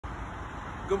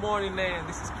Good morning, man.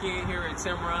 This is Ken here at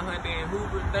Tameron Hyundai in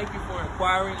Hoover. Thank you for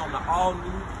inquiring on the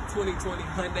all-new 2020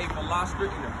 Hyundai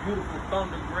Veloster in a beautiful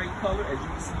thunder gray color. As you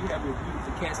can see, you have your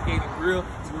beautiful cascading grille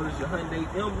as well as your Hyundai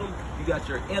emblem. You got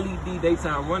your LED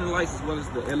daytime running lights as well as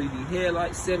the LED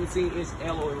headlights, 17-inch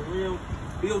alloy rim,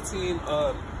 built-in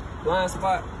blind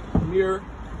spot mirror.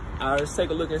 Let's take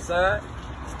a look inside.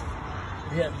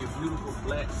 You have your beautiful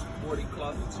black sporty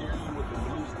cloth interior with the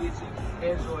blue stitching,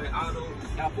 Android Auto,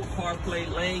 Apple CarPlay,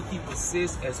 Lane Keep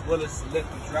Assist, as well as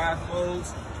selective drive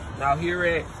modes. Now here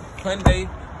at Hyundai,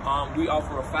 we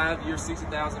offer a 5-year,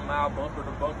 60,000-mile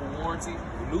bumper-to-bumper warranty,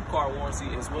 new car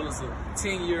warranty, as well as a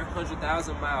 10-year,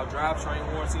 100,000-mile drivetrain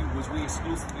warranty, which we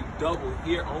exclusively double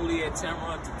here only at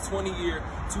Tameron to 20-year,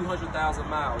 200,000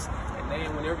 miles. And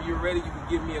then whenever you're ready, you can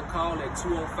give me a call at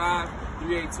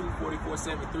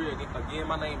 205-382-4473. Again,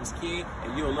 my name is Ken,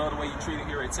 and you'll love the way you treat it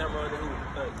here at Tameron.